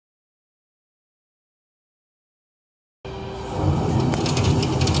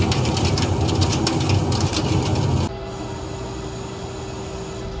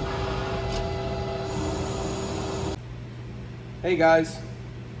Hey guys,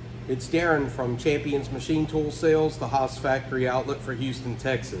 it's Darren from Champions Machine Tool Sales, the Haas factory outlet for Houston,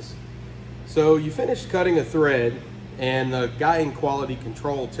 Texas. So you finished cutting a thread and the guy in quality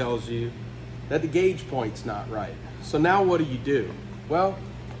control tells you that the gauge point's not right. So now what do? Well,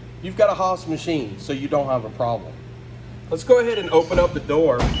 you've got a Haas machine, so you don't have a problem. Let's go ahead and open up the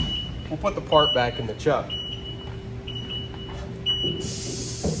door. We'll put the part back in the chuck.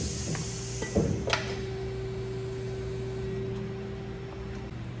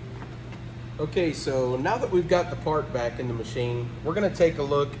 Okay, so now that we've got the part back in the machine, we're going to take a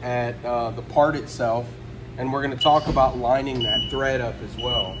look at the part itself, and we're going to talk about lining that thread up as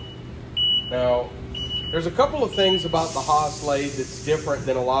well. Now, there's a couple of things about the Haas lathe that's different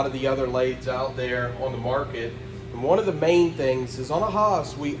than a lot of the other lathes out there on the market. And one of the main things is on a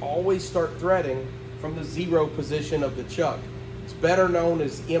Haas, we always start threading from the 0 position of the chuck. It's better known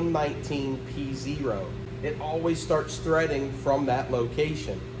as M19P0. It always starts threading from that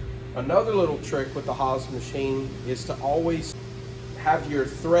location. Another little trick with the Haas machine is to always have your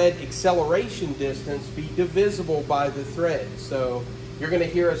thread acceleration distance be divisible by the thread. So you're going to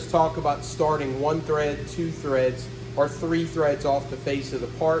hear us talk about starting 1 thread, 2 threads, or 3 threads off the face of the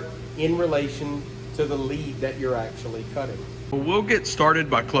part in relation to the lead that you're actually cutting. Well, we'll get started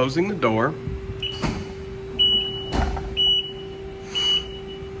by closing the door.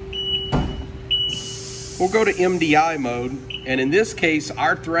 We'll go to MDI mode, and in this case,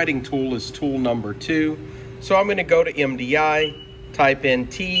 our threading tool is tool number 2. So I'm going to go to MDI, type in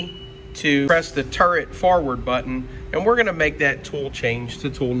T2, press the turret forward button, and we're going to make that tool change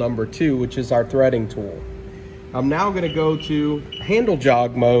to tool number 2, which is our threading tool. I'm now going to go to handle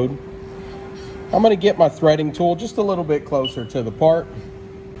jog mode. I'm going to get my threading tool just a little bit closer to the part.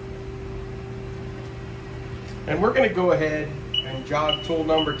 And we're going to go ahead and jog tool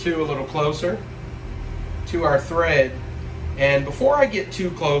number 2 a little closer to our thread. And before I get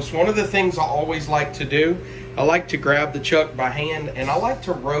too close, one of the things I always like to do, I like to grab the chuck by hand and I like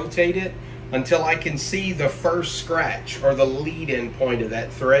to rotate it until I can see the first scratch or the lead-in point of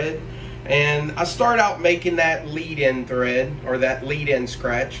that thread. And I start out making that lead-in thread or that lead-in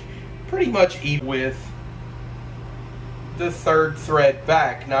scratch pretty much even with the 3rd thread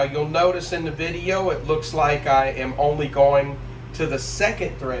back. Now you'll notice in the video it looks like I am only going to the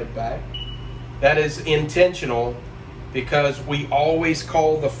 2nd thread back. That is intentional because we always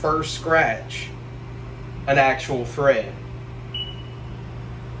call the first scratch an actual thread.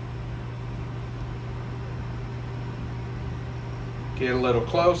 Get a little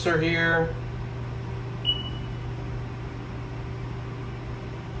closer here.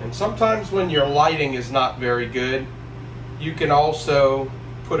 And sometimes when your lighting is not very good, you can also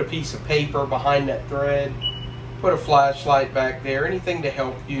put a piece of paper behind that thread, put a flashlight back there, anything to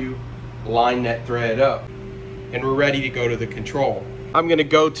help you line that thread up. And we're ready to go to the control. I'm going to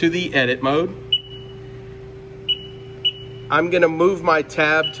go to the edit mode. I'm going to move my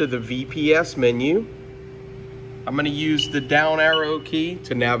tab to the VPS menu. I'm going to use the down arrow key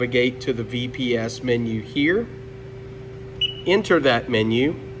to navigate to the VPS menu here. Enter that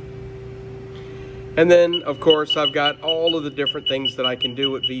menu. And then, of course, I've got all of the different things that I can do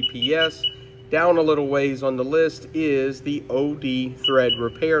with VPS. Down a little ways on the list is the OD thread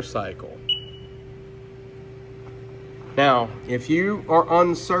repair cycle. Now, if you are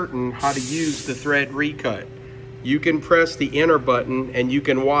uncertain how to use the thread recut, you can press the enter button and you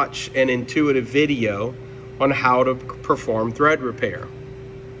can watch an intuitive video on how to perform thread repair.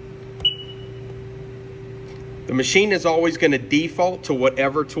 The machine is always going to default to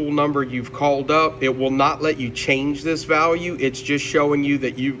whatever tool number you've called up. It will not let you change this value. It's just showing you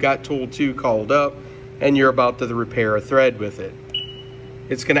that you've got tool 2 called up and you're about to repair a thread with it.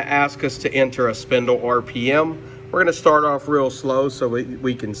 It's going to ask us to enter a spindle RPM. We're going to start off real slow so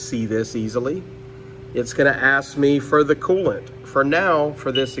we can see this easily. It's going to ask me for the coolant. For now,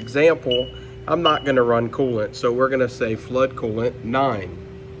 for this example, I'm not going to run coolant, so we're going to say flood coolant 9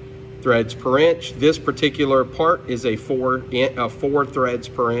 threads per inch. This particular part is a 4 threads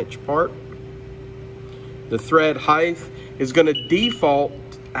per inch part. The thread height is going to default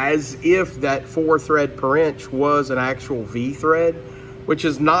as if that 4 thread per inch was an actual V thread, which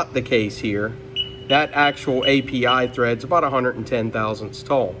is not the case here. That actual API thread's about 110 thousandths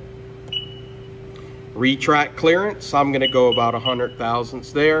tall. Retract clearance, I'm going to go about 100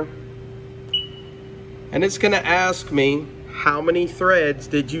 thousandths there. And it's going to ask me, how many threads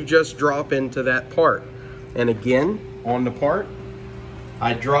did you just drop into that part? And again, on the part,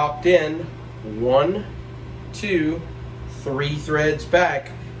 I dropped in 1, 2, 3 threads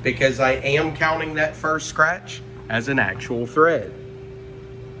back because I am counting that first scratch as an actual thread.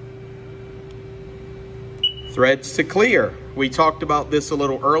 Threads to clear. we talked about this a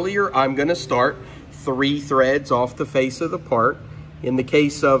little earlier. I'm gonna start 3 threads off the face of the part. In the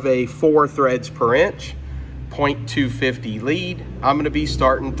case of a 4 threads per inch, 0.250 lead, I'm gonna be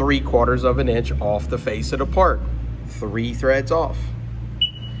starting 3/4 of an inch off the face of the part. 3 threads off.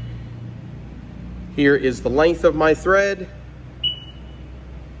 Here is the length of my thread.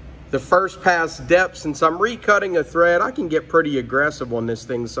 The first pass depth, since I'm recutting a thread, I can get pretty aggressive on this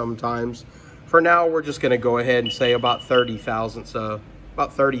thing sometimes. For now, we're just gonna go ahead and say about 30 thousandths,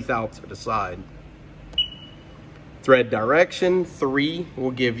 about 30 thousandths to the side. Thread direction, 3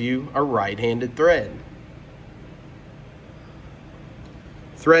 will give you a right-handed thread.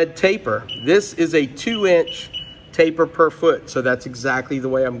 Thread taper. This is a 2-inch taper per foot, so that's exactly the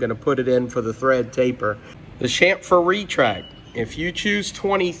way I'm gonna put it in for the thread taper. The chamfer retract. If you choose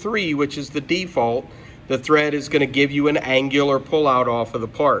 23, which is the default, the thread is going to give you an angular pullout off of the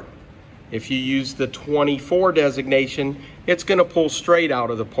part. If you use the 24 designation, it's going to pull straight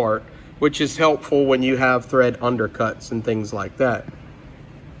out of the part, which is helpful when you have thread undercuts and things like that.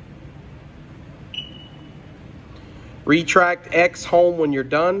 Retract X home when you're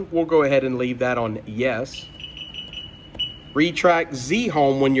done. We'll go ahead and leave that on yes. Retract Z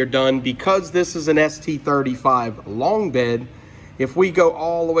home when you're done. Because this is an ST35 long bed, if we go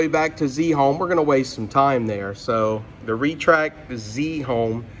all the way back to Z home, we're gonna waste some time there. So the retract Z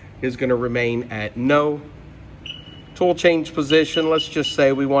home is gonna remain at no. Tool change position, let's just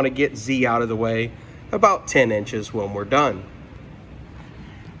say we wanna get Z out of the way about 10 inches when we're done.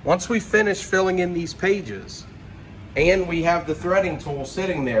 Once we finish filling in these pages, and we have the threading tool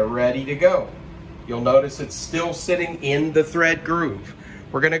sitting there ready to go, you'll notice it's still sitting in the thread groove.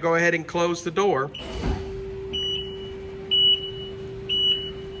 We're gonna go ahead and close the door.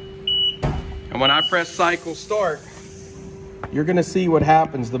 And when I press cycle start, you're gonna see what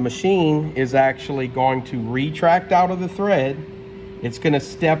happens. The machine is actually going to retract out of the thread. It's gonna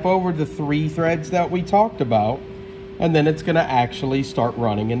step over the 3 threads that we talked about, and then it's gonna actually start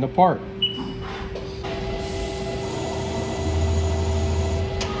running in the part.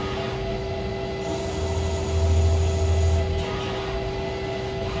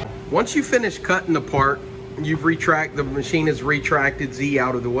 Once you finish cutting the part, the machine has retracted Z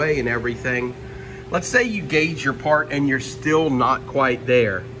out of the way and everything. Let's say you gauge your part and you're still not quite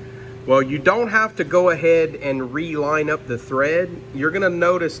there. Well, you don't have to go ahead and reline up the thread. You're gonna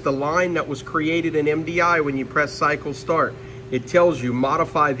notice the line that was created in MDI when you press cycle start. It tells you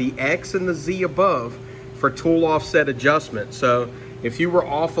modify the X and the Z above for tool offset adjustment. So if you were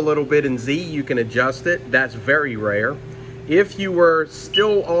off a little bit in Z, you can adjust it. That's very rare. If you were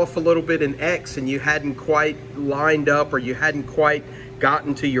still off a little bit in X and you hadn't quite lined up or you hadn't quite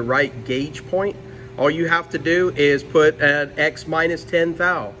gotten to your right gauge point, all you have to do is put an X minus 10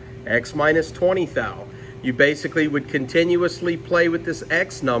 thou, X minus 20 thou. You basically would continuously play with this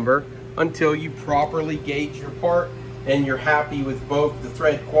X number until you properly gauge your part and you're happy with both the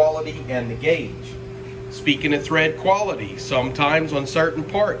thread quality and the gauge. Speaking of thread quality, sometimes on certain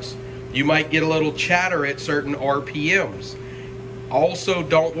parts, you might get a little chatter at certain RPMs. Also,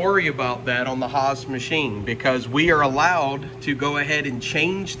 don't worry about that on the Haas machine, because we are allowed to go ahead and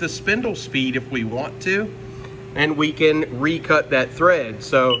change the spindle speed if we want to, and we can recut that thread.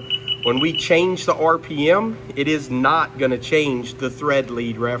 So when we change the RPM, it is not going to change the thread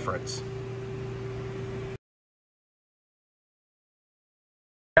lead reference.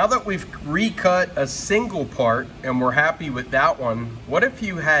 Now that we've recut a single part and we're happy with that one, what if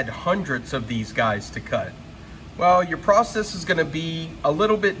you had hundreds of these guys to cut? Well, your process is going to be a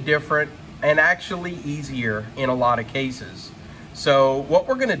little bit different and actually easier in a lot of cases. So what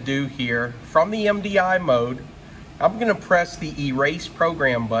we're going to do here, from the MDI mode, I'm going to press the erase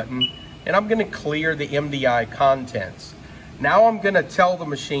program button and I'm going to clear the MDI contents. Now I'm going to tell the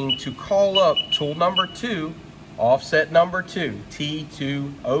machine to call up tool number 2, offset number 2,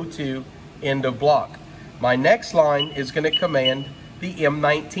 T202, end of block. My next line is going to command the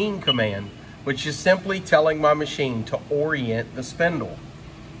M19 command, which is simply telling my machine to orient the spindle.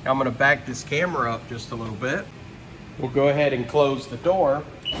 Now I'm going to back this camera up just a little bit. We'll go ahead and close the door.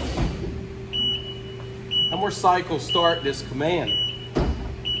 And we're cycle start this command.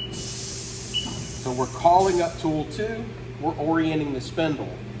 So we're calling up tool 2, we're orienting the spindle.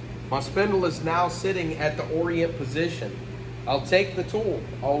 My spindle is now sitting at the orient position. I'll take the tool,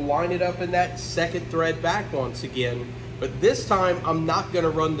 I'll line it up in that second thread back once again, but this time I'm not going to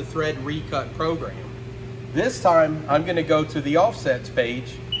run the thread recut program. This time I'm going to go to the offsets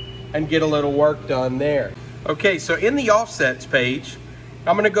page and get a little work done there. Okay, so in the offsets page,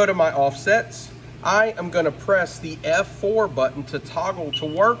 I'm going to go to my offsets. I am going to press the F4 button to toggle to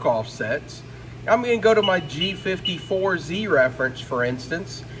work offsets. I'm going to go to my G54Z reference, for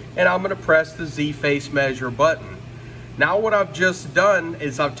instance, and I'm going to press the Z face measure button. Now what I've just done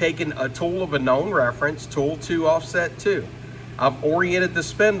is I've taken a tool of a known reference, tool 2 offset 2. I've oriented the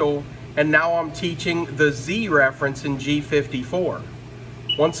spindle, and now I'm teaching the Z reference in G54.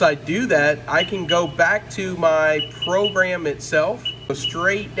 Once I do that, I can go back to my program itself, go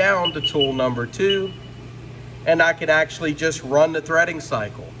straight down to tool number 2, and I can actually just run the threading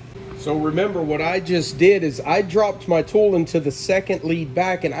cycle. So remember, what I just did is I dropped my tool into the second lead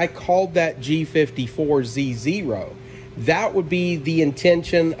back, and I called that G54Z0. That would be the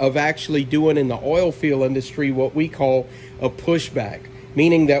intention of actually doing in the oil field industry what we call a pushback,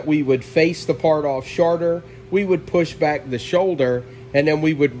 meaning that we would face the part off shorter, we would push back the shoulder, and then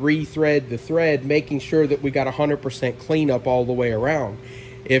we would rethread the thread, making sure that we got 100% cleanup all the way around.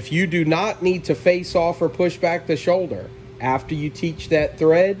 If you do not need to face off or push back the shoulder, after you teach that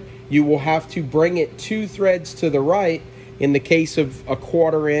thread, you will have to bring it 2 threads to the right. In the case of a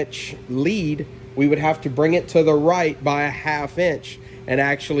 1/4 inch lead, we would have to bring it to the right by a 1/2 inch and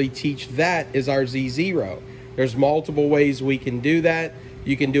actually teach that as our Z0. There's multiple ways we can do that.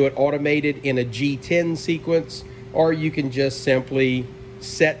 You can do it automated in a G10 sequence, or you can just simply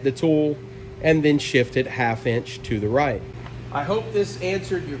set the tool and then shift it 1/2 inch to the right. I hope this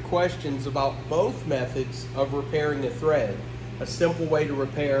answered your questions about both methods of repairing a thread. A simple way to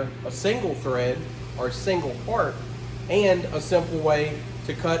repair a single thread or a single part, and a simple way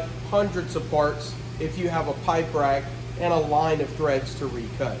to cut hundreds of parts if you have a pipe rack and a line of threads to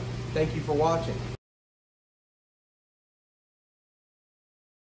recut. Thank you for watching.